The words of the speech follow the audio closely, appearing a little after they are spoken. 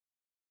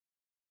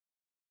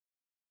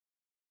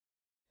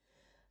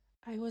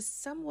I was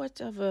somewhat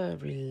of a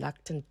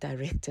reluctant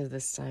director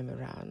this time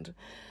around,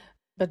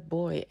 but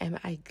boy, am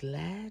I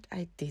glad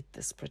I did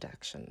this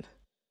production.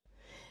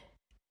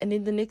 And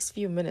in the next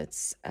few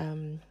minutes,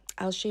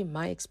 I'll share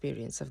my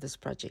experience of this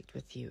project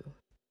with you.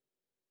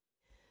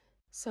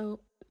 So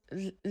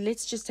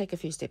let's just take a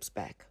few steps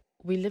back.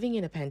 We're living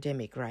in a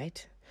pandemic,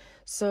 right?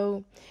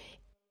 So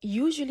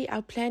usually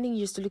our planning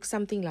used to look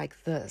something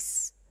like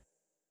this,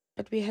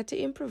 but we had to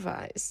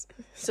improvise.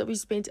 So we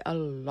spent a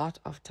lot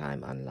of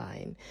time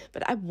online.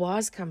 But I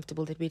was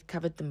comfortable that we'd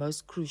covered the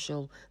most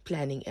crucial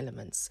planning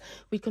elements.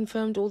 We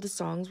confirmed all the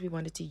songs we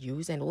wanted to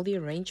use and all the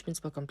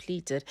arrangements were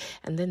completed.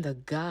 And then the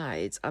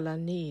guides a la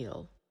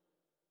Neil.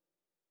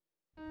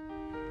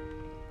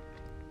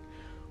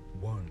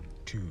 1,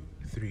 2,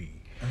 3.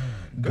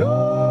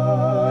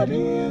 God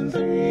in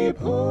three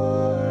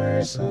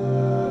persons,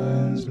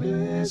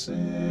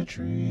 blessed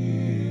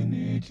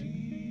Trinity.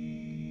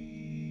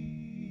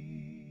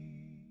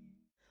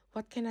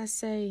 What can I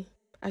say?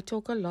 I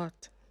talk a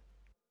lot.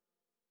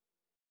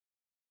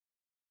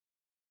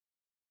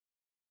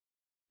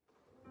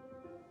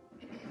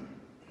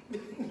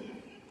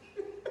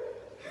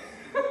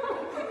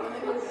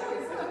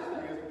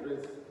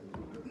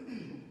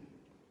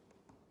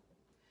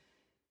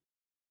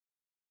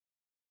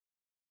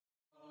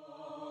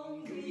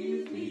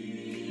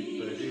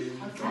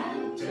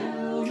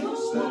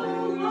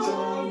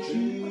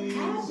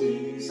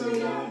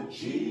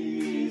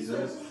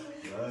 Jesus,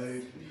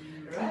 right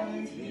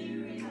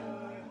here in my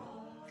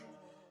heart.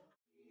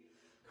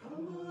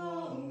 Come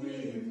along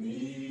with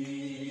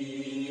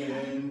me,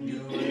 and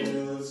you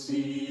will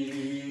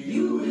see,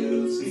 you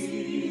will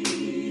see.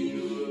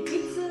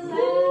 It's a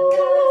land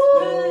that's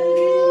bright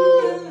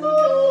and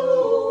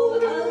blue,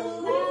 a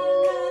land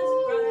that's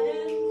bright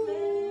and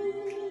fair.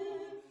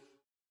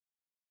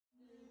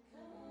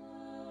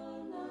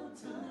 Come not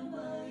time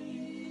by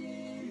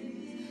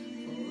year,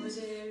 for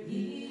there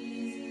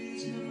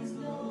is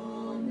no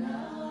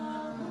night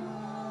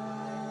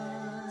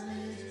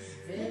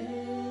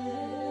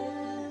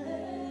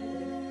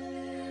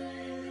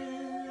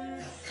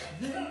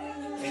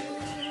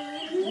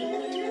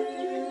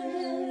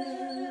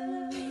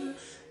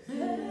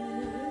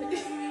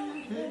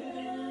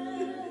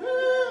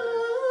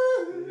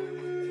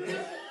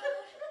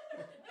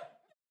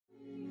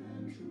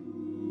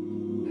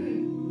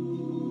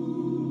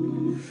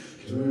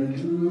Turn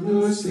to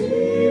the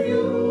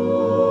Savior,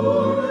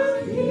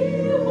 He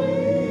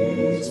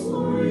waits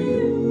for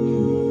you.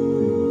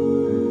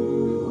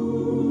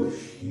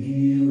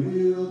 He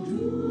will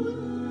do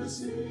the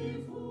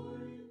same for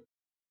you.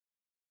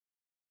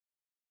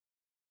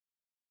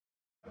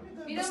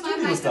 You know, my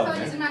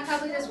microphone is in my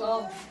cupboard as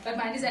well, but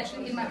mine is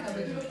actually in my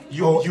cupboard.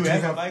 You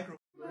have a micro.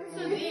 So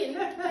then,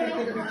 yes, I'm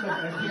going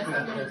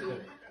to.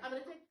 I'm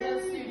going to take the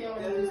studio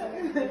and do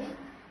something.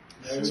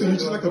 So you're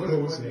just like a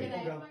poser.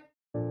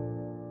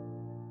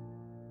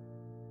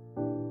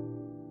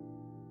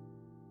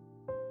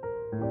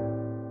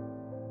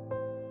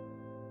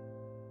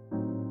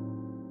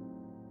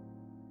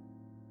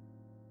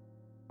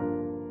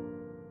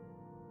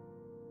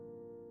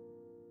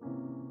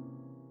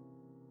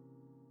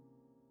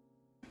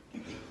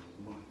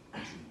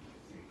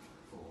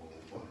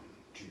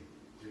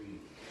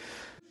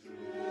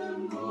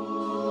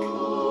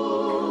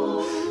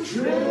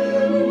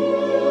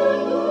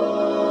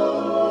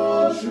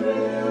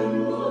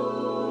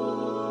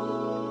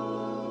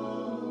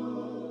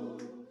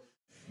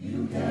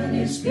 You can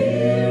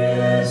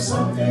experience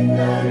something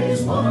that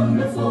is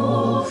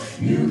wonderful.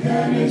 You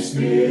can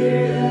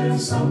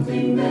experience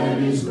something that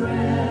is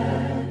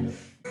grand.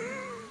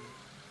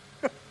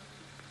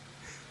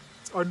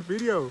 It's on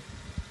video.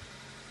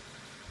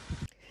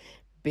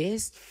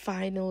 Best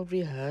final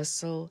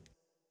rehearsal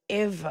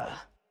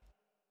ever.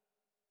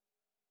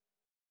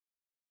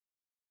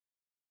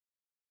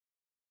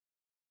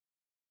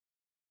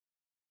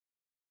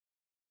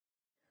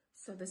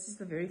 So this is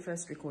the very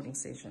first recording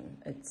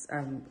session. It's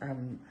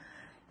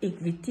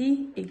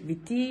Igviti.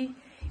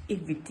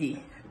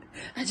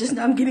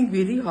 I'm getting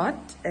really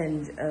hot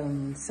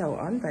and so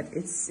on, but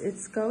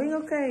it's going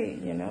okay,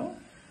 you know.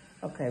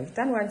 Okay, we've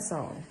done one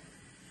song.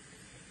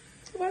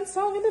 One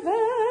song in the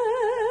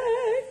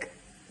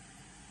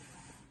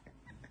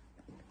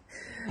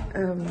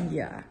back.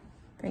 Yeah.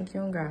 Thank you,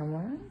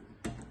 Ongama.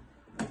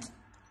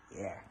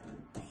 Yeah.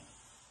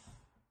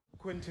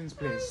 Quentin's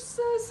place.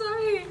 So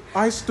sorry.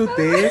 I stood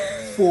there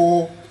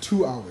for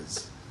 2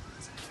 hours.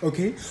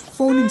 Okay?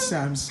 Phoning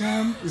Sam.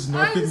 Sam is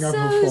not picking up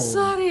her phone. I'm so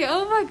sorry.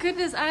 Oh my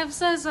goodness, I am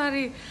so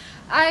sorry.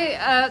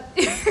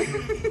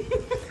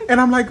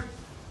 And I'm like,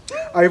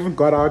 I even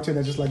got out and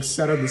I just like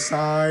sat on the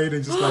side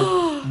and just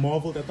like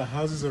marveled at the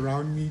houses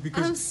around me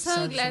because I'm so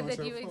Sam's glad not that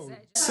her you phone.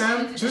 exaggerated.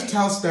 Sam, just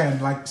tell Stan,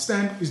 like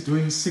Stan is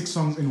doing 6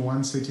 songs in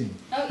one sitting.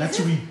 Oh, That's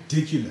is it?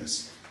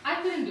 ridiculous. I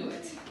couldn't do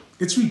it.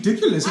 It's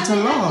ridiculous. It's a I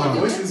lot. could do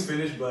Voice it. is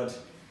finished, but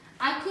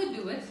I could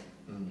do it.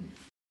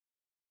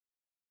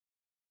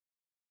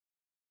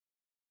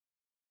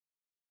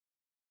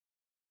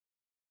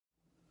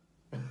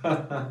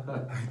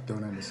 I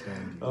don't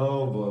understand you.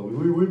 Oh boy,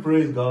 we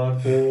praise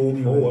God for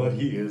what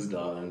He has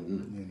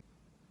done.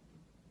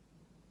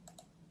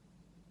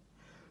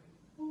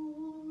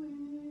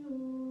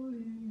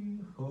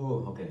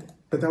 Oh, okay.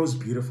 But that was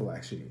beautiful,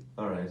 actually.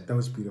 All right. That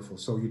was beautiful.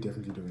 So you're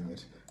definitely doing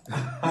it.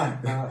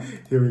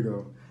 Here we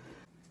go.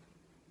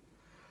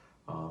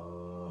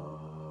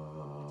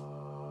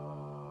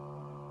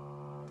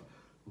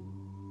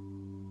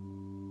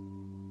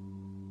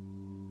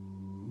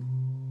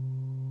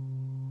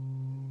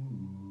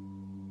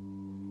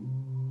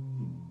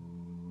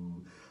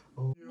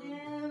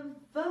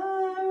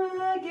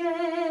 Never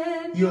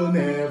again. You'll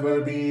never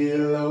be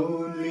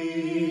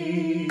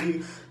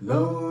lonely,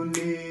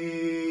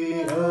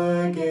 lonely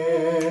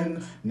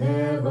again,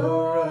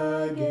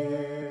 never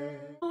again.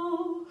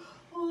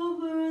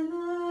 Over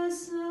the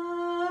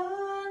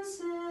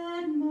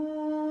sunset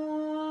mountain.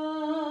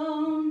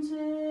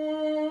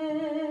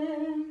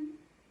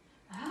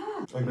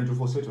 Are you gonna do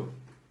falsetto?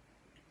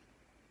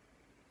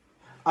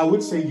 I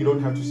would say you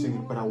don't have to sing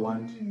it, but I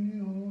want.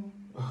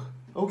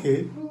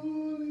 Okay.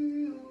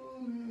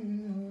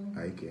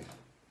 I get.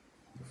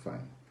 You're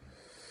fine.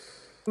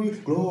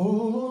 Glory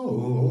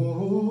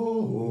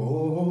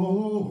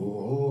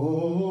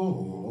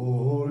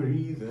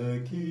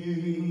the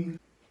King.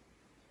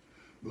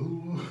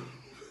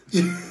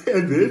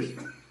 And then.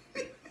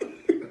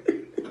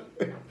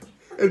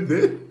 And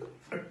then.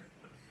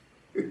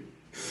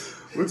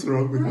 What's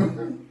wrong with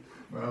you?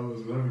 I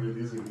was gonna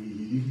release it.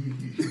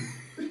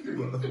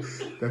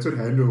 That's what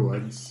Handel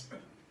wants.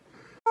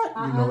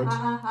 You know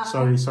what?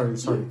 Sorry. If you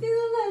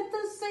let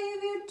the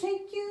Savior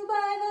take you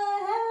by the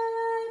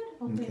hand.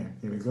 Okay,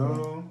 here we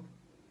go.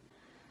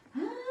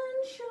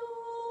 And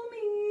show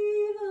me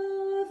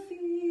the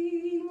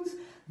things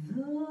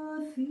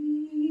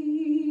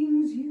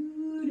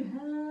you'd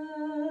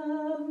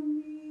have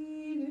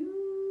me do.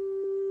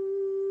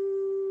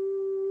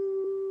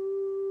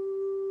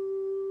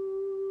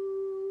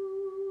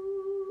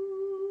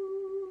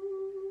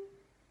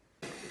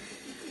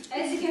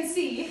 As you can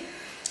see,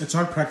 It's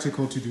not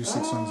practical to do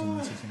 6 songs in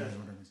 1 sitting. Is what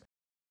it is.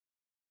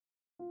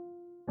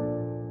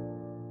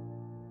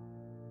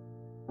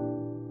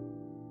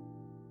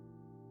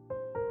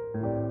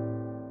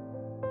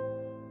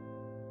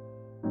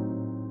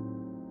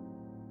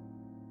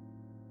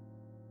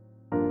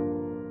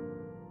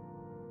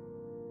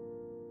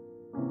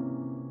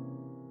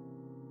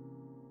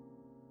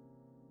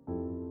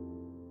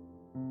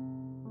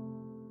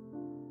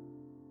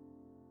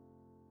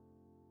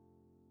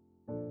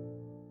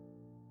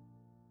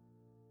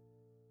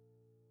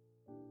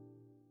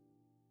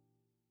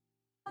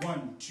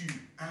 One, two,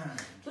 and.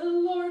 the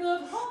Lord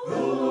of hosts,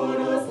 the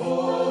Lord of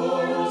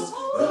hosts,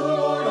 the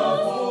Lord of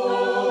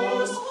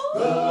hosts, the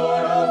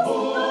Lord of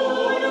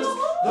hosts,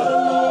 the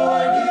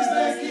Lord is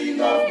the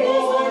King of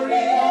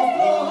glory of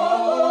glory. The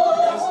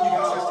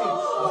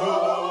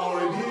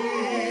Lord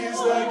is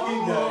the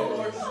King of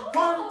glory.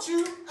 1,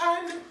 2,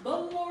 and. the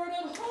Lord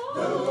of hosts,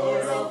 The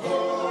Lord of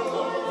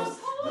hosts,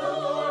 the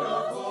Lord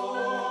of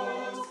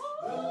hosts,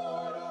 the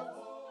Lord of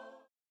hosts.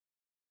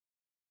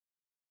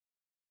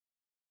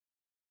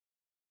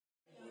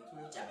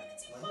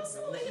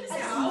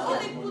 How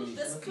they put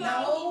this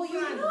cloud in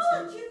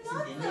front? You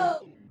know.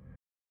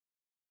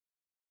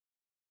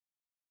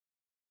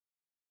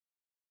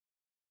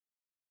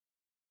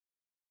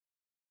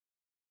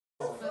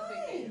 You're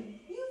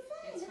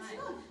fine. It's not.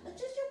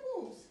 It's just your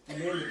boobs. That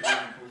is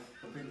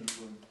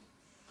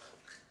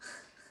fine.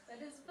 And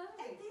there's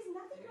nothing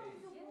wrong with your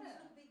boobs.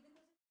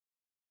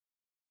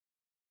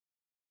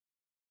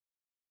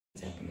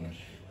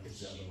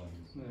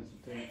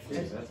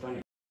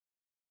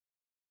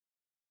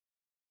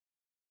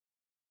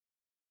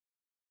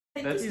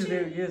 That is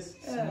there, yes.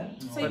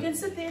 So you can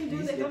sit there and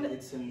do that.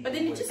 But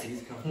then you just.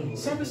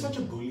 Sam is such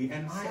a bully,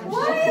 and I am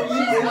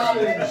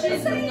What?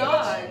 She's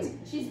not.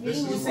 She's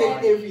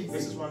being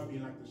This is why I'm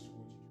being like this.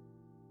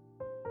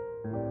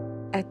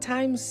 At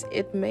times,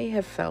 it may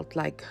have felt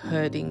like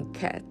herding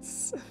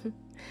cats,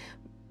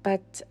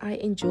 but I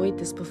enjoyed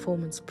this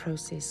performance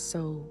process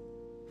so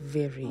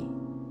very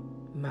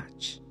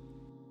much.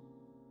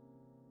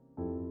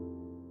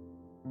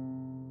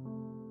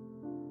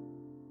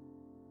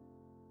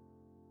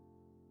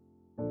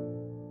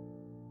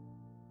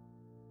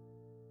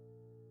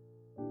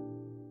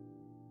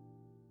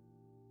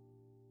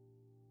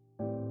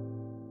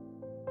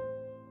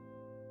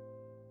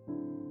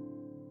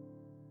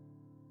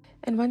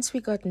 And once we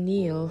got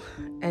Neil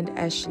and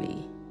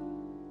Ashley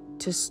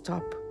to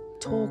stop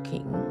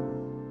talking,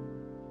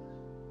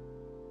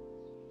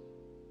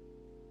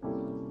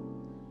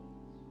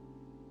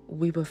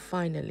 we were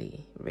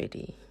finally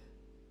ready.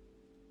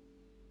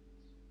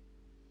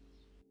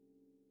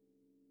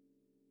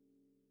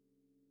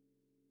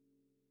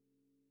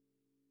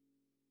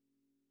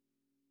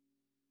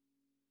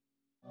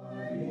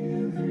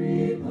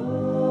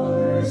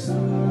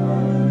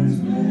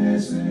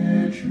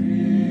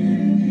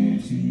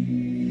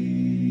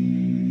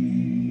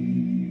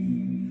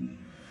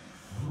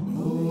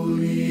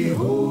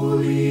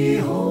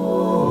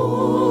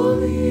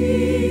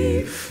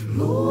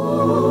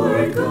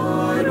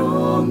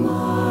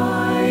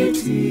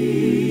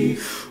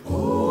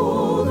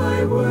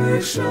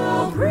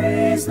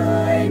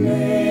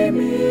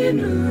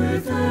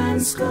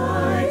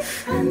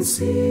 and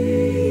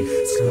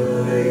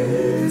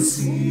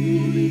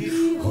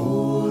sea,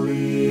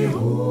 holy,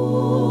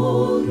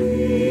 holy,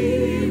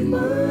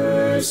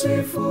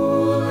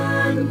 merciful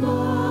and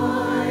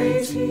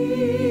mighty,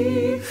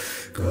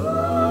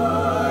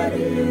 God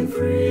in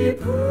three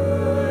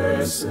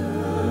persons,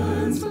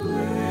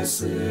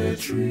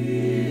 blessed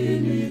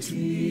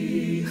Trinity,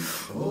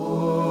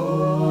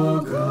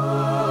 O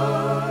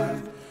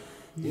God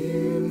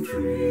in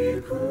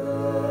three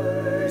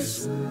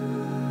persons,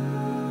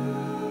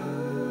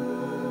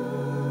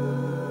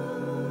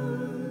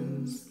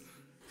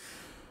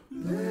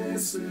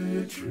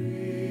 blessed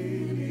Trinity.